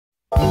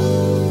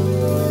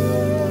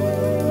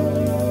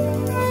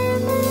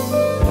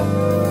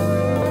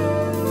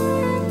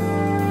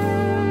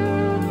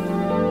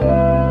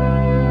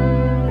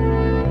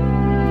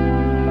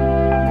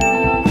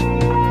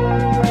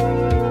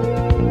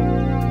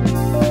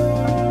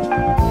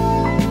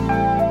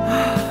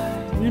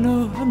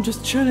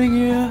chilling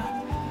here,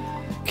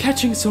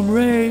 catching some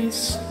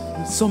rays,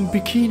 some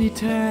bikini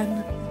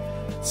tan,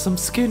 some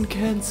skin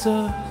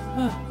cancer.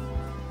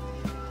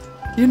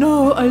 You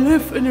know, I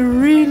live in a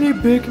really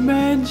big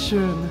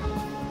mansion,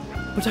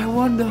 but I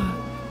wonder,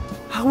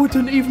 how would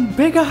an even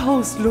bigger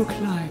house look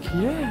like?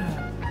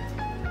 Yeah.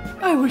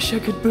 I wish I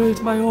could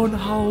build my own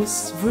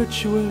house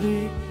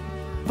virtually,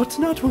 but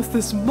not with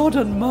this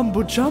modern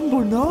mumbo jumbo,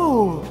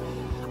 no.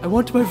 I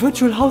want my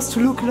virtual house to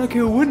look like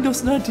a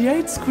Windows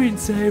 98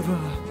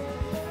 screensaver.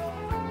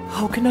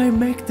 How can I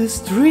make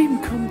this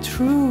dream come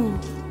true?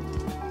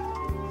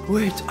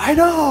 Wait, I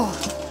know!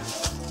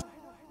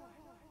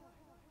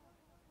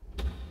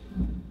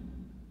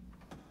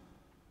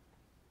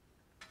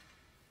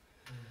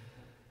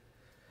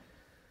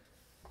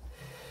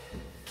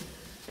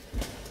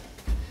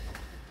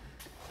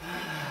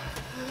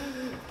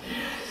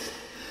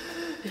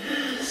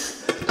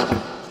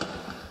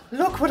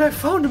 Look what I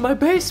found in my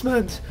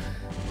basement!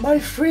 My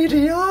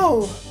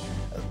 3DO!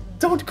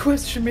 Don't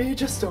question me,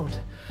 just don't.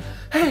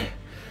 Hey,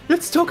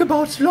 let's talk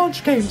about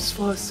launch games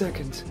for a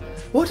second.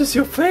 What is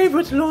your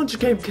favorite launch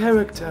game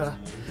character?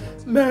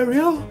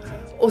 Mario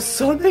or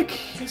Sonic?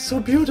 You're so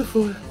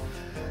beautiful.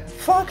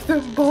 Fuck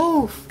them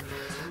both!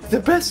 The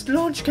best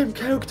launch game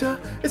character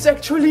is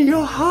actually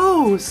your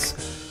house!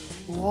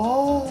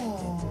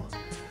 Whoa!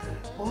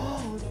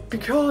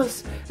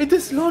 Because in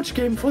this launch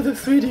game for the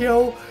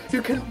 3DO,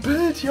 you can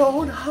build your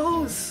own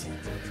house.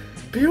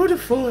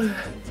 Beautiful.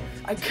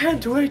 I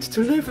can't wait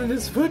to live in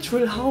this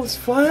virtual house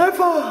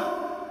forever.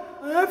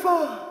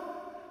 Forever.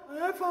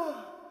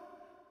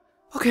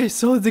 Okay,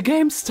 so the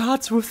game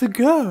starts with a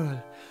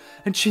girl.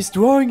 And she's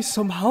drawing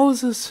some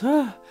houses,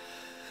 huh?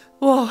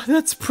 Wow,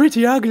 that's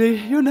pretty ugly.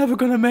 You're never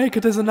gonna make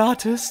it as an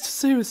artist,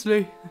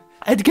 seriously.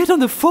 And get on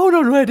the phone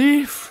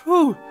already.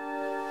 Phew.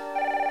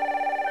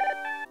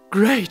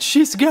 Great,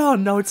 she's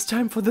gone. Now it's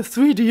time for the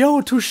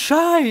 3DO to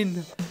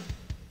shine.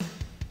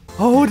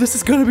 Oh, this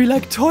is gonna be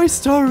like Toy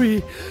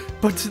Story.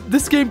 But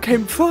this game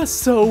came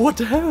first, so what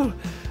the hell?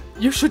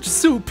 You should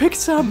sue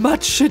Pixar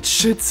much shit,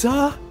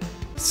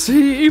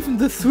 See, even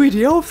the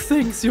 3DO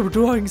thinks your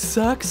drawing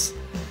sucks.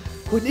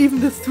 When even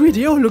the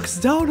 3DO looks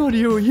down on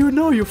you, you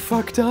know you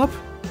fucked up.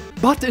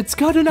 But it's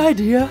got an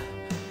idea.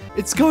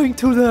 It's going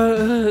to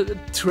the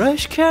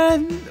trash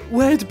can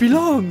where it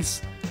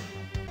belongs.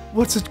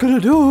 What's it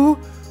gonna do?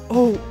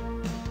 Oh,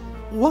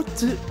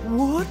 what?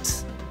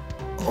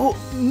 Oh,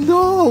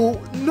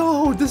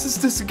 no, this is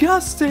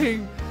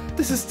disgusting.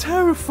 This is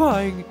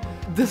terrifying.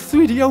 The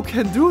 3DO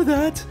can do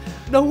that?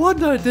 No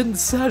wonder it didn't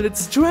sell, it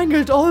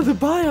strangled all the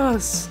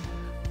buyers.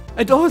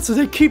 And also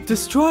they keep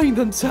destroying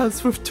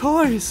themselves with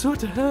toys, what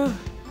the hell?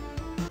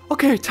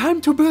 Okay,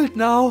 time to build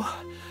now.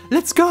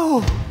 Let's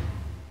go.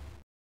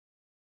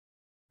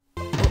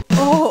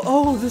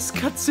 Oh, this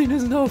cutscene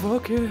isn't over,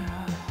 okay.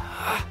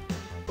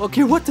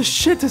 Okay, what the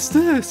shit is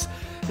this?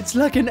 It's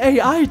like an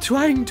AI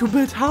trying to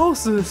build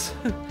houses.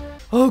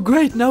 Oh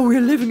great, now we're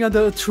living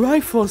under a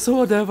Triforce or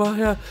whatever.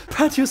 Yeah,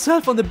 pat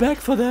yourself on the back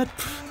for that.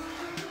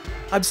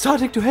 I'm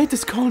starting to hate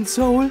this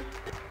console.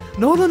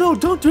 No,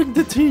 don't drink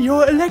the tea,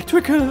 you're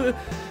electrical.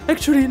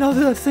 Actually, now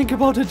that I think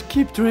about it,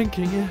 keep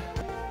drinking. Yeah.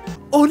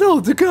 Oh no,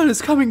 the girl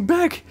is coming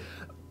back.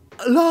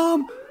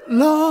 Alarm.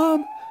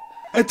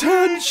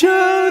 Attention,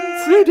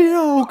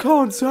 3DO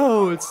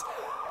consoles.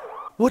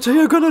 What are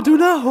you gonna do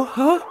now,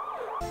 huh?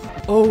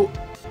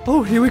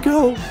 Oh, here we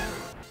go.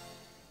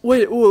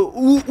 Wait,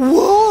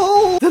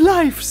 whoa! The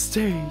life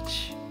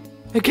stage.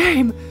 A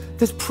game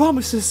that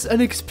promises an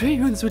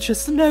experience which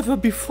has never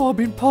before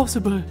been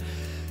possible.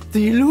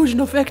 The illusion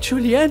of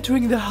actually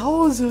entering the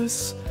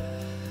houses.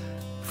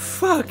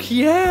 Fuck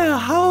yeah,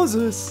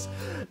 houses.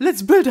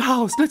 Let's build a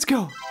house, let's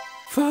go.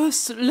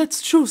 First,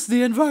 let's choose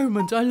the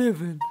environment I live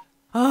in.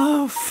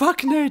 Ah,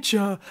 fuck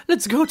nature.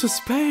 Let's go to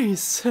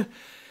space.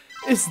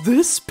 Is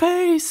this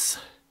space?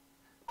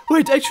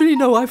 Wait, actually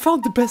no, I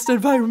found the best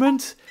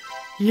environment.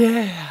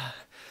 Yeah,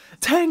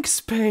 tank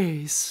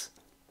space.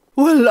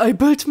 Well, I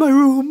built my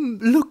room,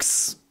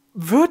 looks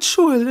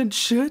virtual and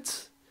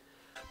shit.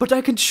 But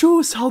I can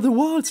choose how the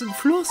walls and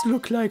floors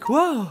look like,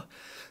 wow.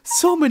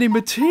 So many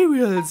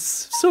materials,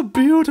 so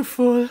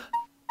beautiful.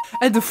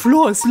 And the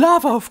floor is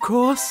lava, of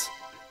course.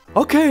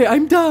 Okay,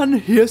 I'm done,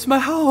 here's my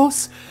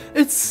house.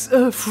 It's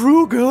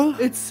frugal,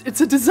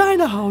 it's a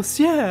designer house,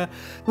 yeah.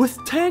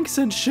 With tanks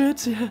and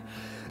shit, yeah.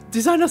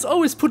 Designers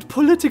always put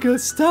political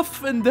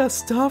stuff in their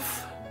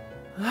stuff.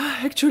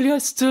 Actually, I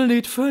still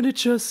need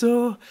furniture,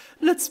 so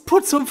let's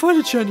put some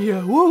furniture in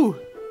here. Whoa!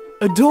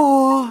 A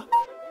door,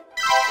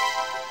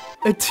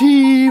 a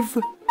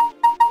TV,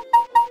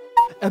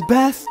 a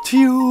bath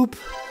tube.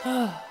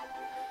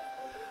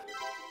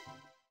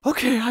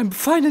 Okay, I'm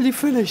finally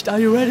finished. Are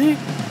you ready?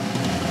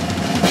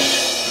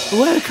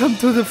 Welcome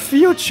to the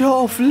future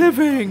of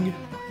living.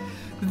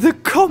 The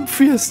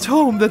comfiest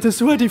home that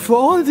is ready for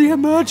all the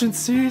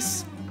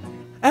emergencies.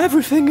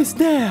 Everything is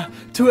there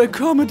to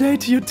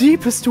accommodate your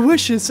deepest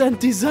wishes and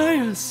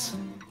desires.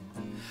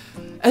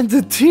 And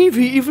the TV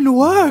even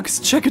works,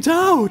 check it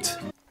out!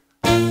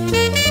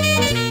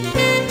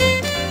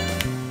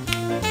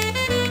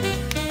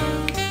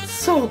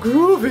 Oh,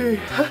 groovy.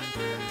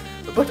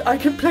 But I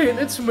can play an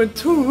instrument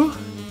too.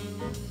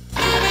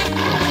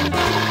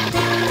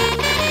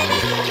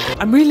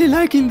 I'm really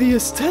liking the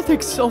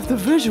aesthetics of the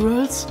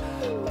visuals,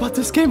 but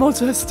this game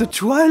also has the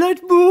Twilight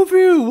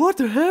movie. What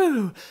the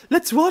hell?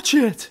 Let's watch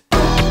it.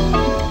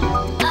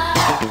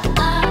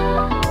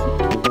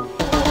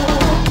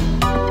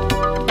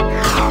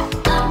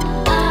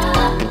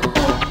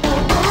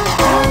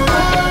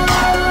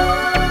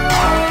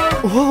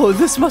 Whoa,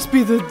 this must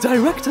be the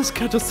director's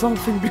cut or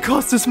something,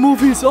 because this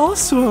movie is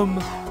awesome.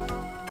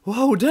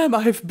 Whoa, damn,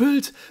 I've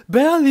built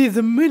barely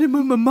the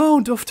minimum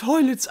amount of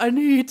toilets I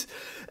need,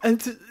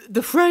 and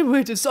the frame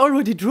rate is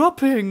already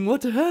dropping.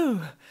 What the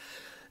hell?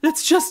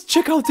 Let's just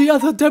check out the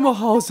other demo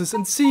houses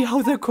and see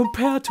how they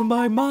compare to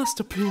my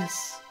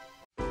masterpiece.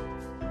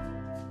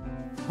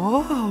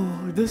 Wow,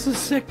 this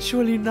is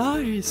actually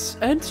nice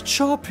and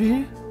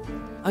choppy.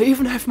 I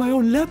even have my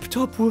own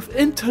laptop with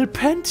Intel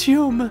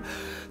Pentium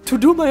to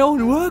do my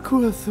own work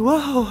with.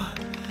 Wow,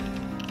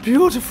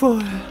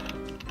 beautiful.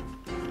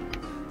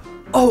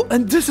 Oh,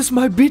 and this is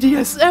my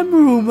BDSM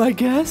room, I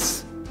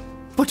guess.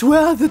 But where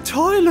are the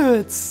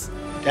toilets?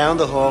 Down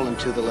the hall and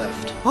to the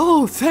left.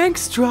 Oh,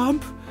 thanks,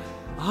 Trump.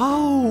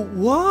 Oh,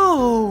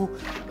 wow.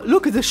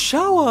 Look at the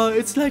shower.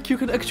 It's like you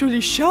can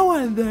actually shower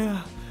in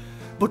there.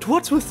 But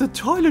what's with the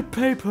toilet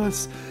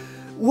papers?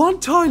 One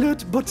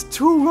toilet, but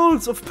 2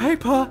 rolls of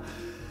paper?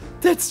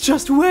 That's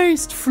just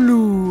waste,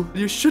 Flu.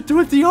 You should do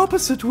it the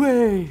opposite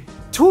way.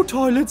 2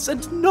 toilets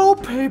and no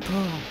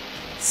paper.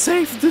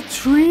 Save the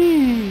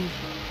tree.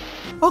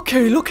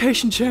 Okay,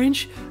 location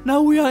change.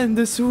 Now we are in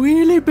this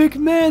really big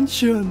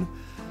mansion.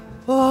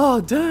 Oh,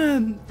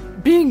 damn.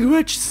 Being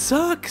rich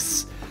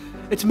sucks.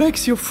 It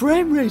makes your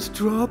frame rate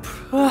drop.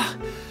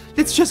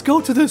 Let's just go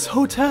to this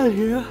hotel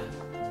here.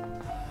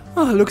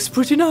 Looks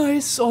pretty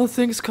nice, all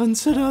things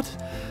considered.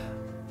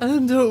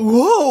 And,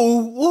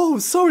 whoa,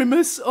 sorry,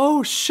 miss.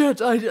 Oh,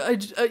 shit,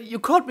 you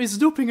caught me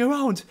snooping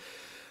around.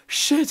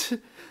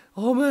 Shit.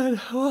 Oh, man.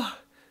 Oh.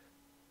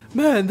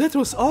 Man, that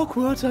was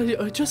awkward.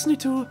 I just need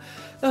to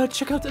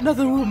check out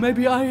another room.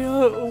 Maybe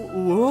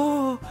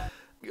whoa.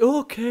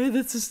 Okay,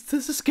 this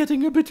is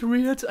getting a bit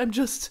weird. I'm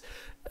just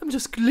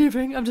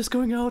leaving. I'm just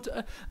going out.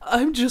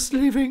 I'm just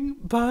leaving.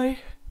 Bye.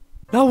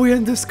 Now we're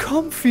in this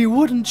comfy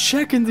wooden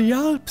shack in the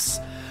Alps.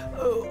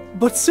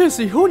 But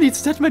seriously, who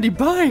needs that many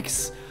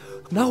bikes?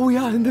 Now we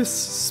are in this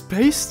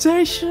space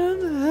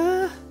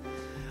station?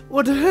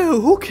 What the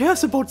hell? Who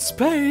cares about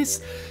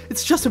space?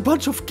 It's just a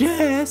bunch of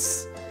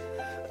gas.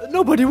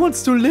 Nobody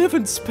wants to live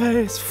in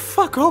space.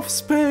 Fuck off,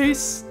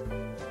 space.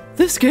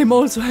 This game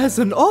also has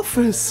an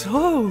office.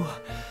 Oh.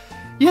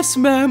 Yes,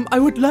 ma'am, I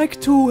would like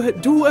to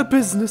do a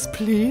business,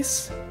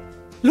 please.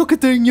 Look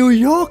at the New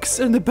Yorks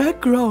in the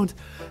background.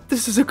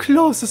 This is the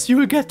closest you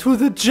will get to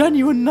the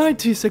genuine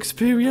 90s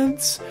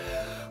experience.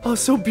 Oh,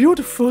 so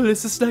beautiful.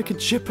 Is this like a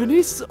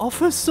Japanese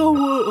office? So,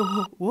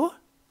 what?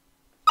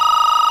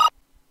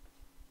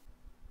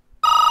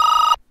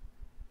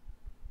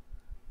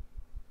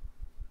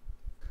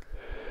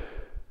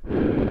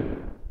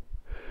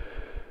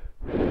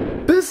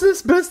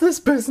 Business.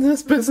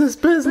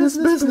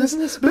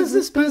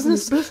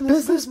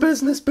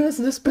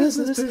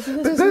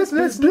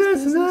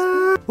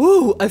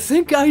 Ooh, I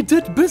think I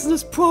did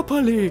business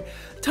properly.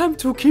 Time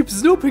to keep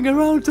snooping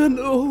around and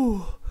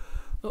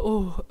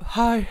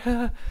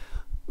hi,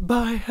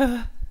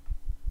 bye.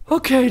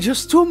 Okay,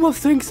 just 2 more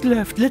things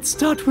left. Let's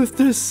start with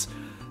this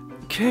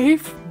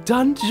cave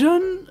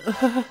dungeon.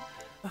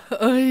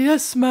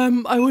 Yes,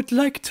 ma'am, I would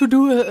like to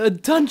do a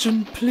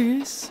dungeon,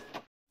 please.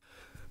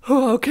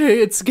 Oh,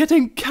 okay, it's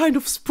getting kind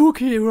of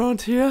spooky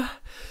around here.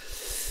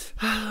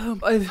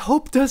 I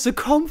hope there's a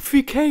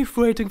comfy cave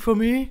waiting for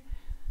me.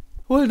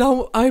 Well,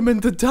 now I'm in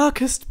the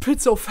darkest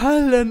pits of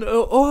hell and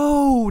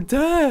oh,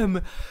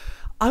 damn.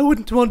 I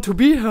wouldn't want to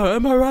be here,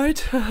 am I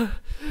right?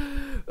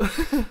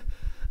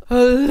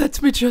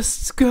 Let me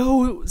just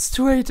go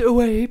straight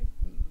away,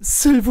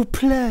 s'il vous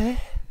plaît.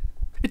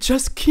 It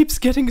just keeps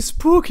getting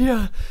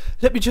spookier.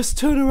 Let me just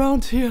turn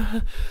around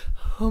here.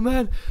 Oh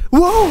man.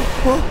 Whoa!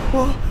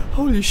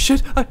 Holy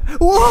shit.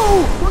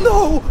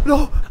 Whoa!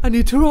 No! I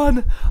need to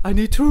run. I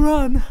need to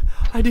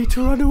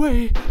run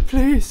away.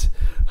 Please.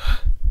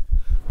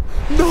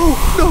 No!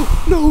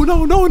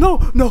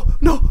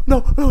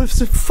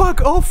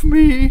 Fuck off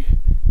me!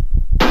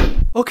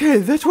 Okay,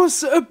 that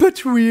was a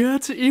bit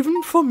weird,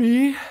 even for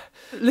me.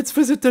 Let's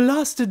visit the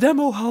last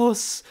demo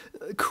house.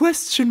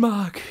 Question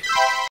mark.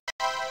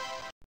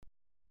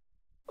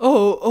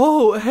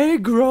 Oh, hey,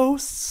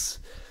 gross.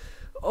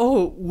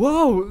 Oh,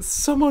 wow,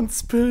 someone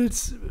spilled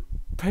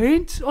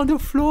paint on the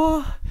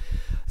floor?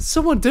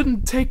 Someone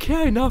didn't take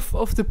care enough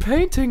of the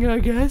painting, I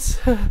guess.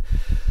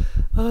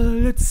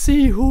 Let's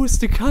see who is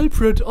the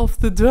culprit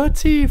of the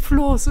dirty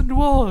floors and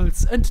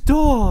walls and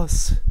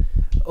doors.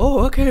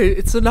 Oh, okay,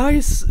 it's a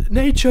nice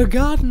nature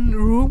garden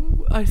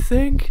room, I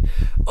think.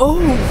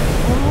 Oh,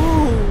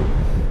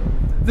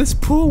 this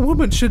poor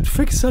woman should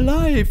fix her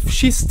life.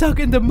 She's stuck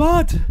in the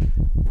mud.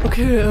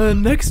 Okay,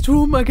 next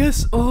room, I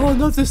guess. Oh,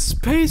 not the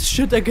space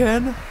shit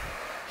again.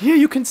 Here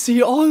you can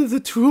see all the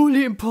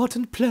truly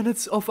important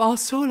planets of our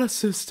solar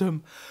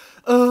system.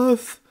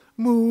 Earth,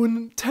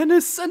 Moon,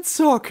 tennis and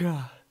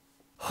soccer.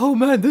 Oh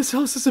man, this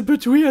house is a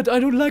bit weird. I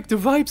don't like the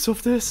vibes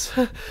of this.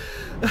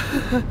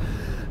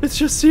 Let's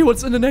just see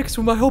what's in the next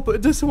room. I hope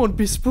this won't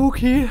be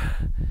spooky.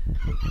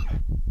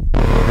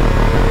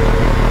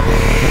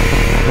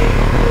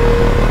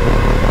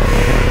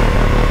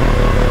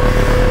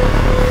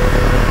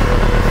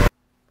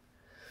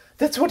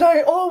 That's what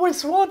I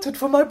always wanted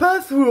for my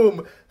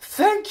bathroom.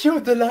 Thank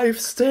you, the live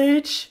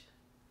stage.